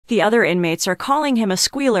The other inmates are calling him a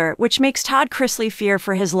squealer, which makes Todd Chrisley fear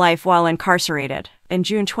for his life while incarcerated. In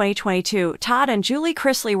June 2022, Todd and Julie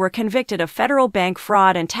Chrisley were convicted of federal bank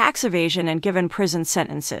fraud and tax evasion and given prison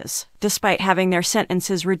sentences. Despite having their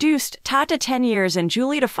sentences reduced, Todd to 10 years and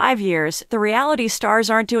Julie to 5 years, the reality stars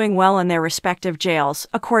aren't doing well in their respective jails,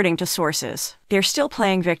 according to sources. They're still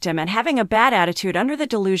playing victim and having a bad attitude under the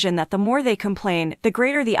delusion that the more they complain, the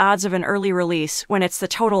greater the odds of an early release, when it's the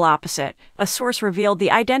total opposite. A source revealed the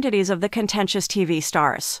identities of the contentious TV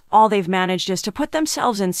stars. All they've managed is to put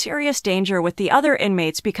themselves in serious danger with the other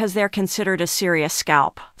inmates because they're considered a serious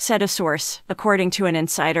scalp, said a source. According to an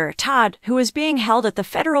insider, Todd, who is being held at the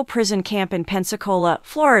federal prison camp in Pensacola,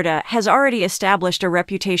 Florida, has already established a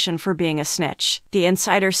reputation for being a snitch. The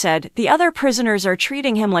insider said, "The other prisoners are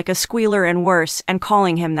treating him like a squealer and worse, and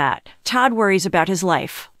calling him that. Todd worries about his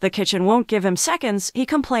life. The kitchen won't give him seconds, he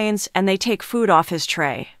complains, and they take food off his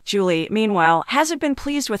tray." Julie, meanwhile, hasn't been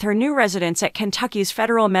pleased with her new residence at Kentucky's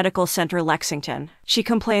Federal Medical Center, Lexington. She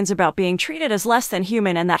complains about being treated as less than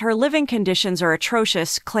human and that her living conditions are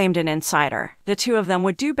atrocious, claimed an insider. The two of them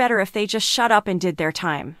would do better if they just shut up and did their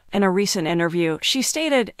time. In a recent interview, she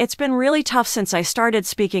stated, "It's been really tough since I started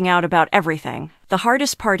speaking out about everything. The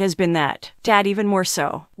hardest part has been that, Dad even more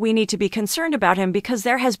so. We need to be concerned about him because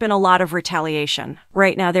there has been a lot of retaliation.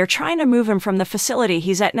 Right now they're trying to move him from the facility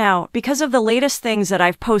he's at now because of the latest things that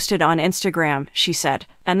I've posted on Instagram," she said.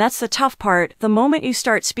 "And that's the tough part. The moment you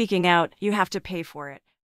start speaking out, you have to pay for it."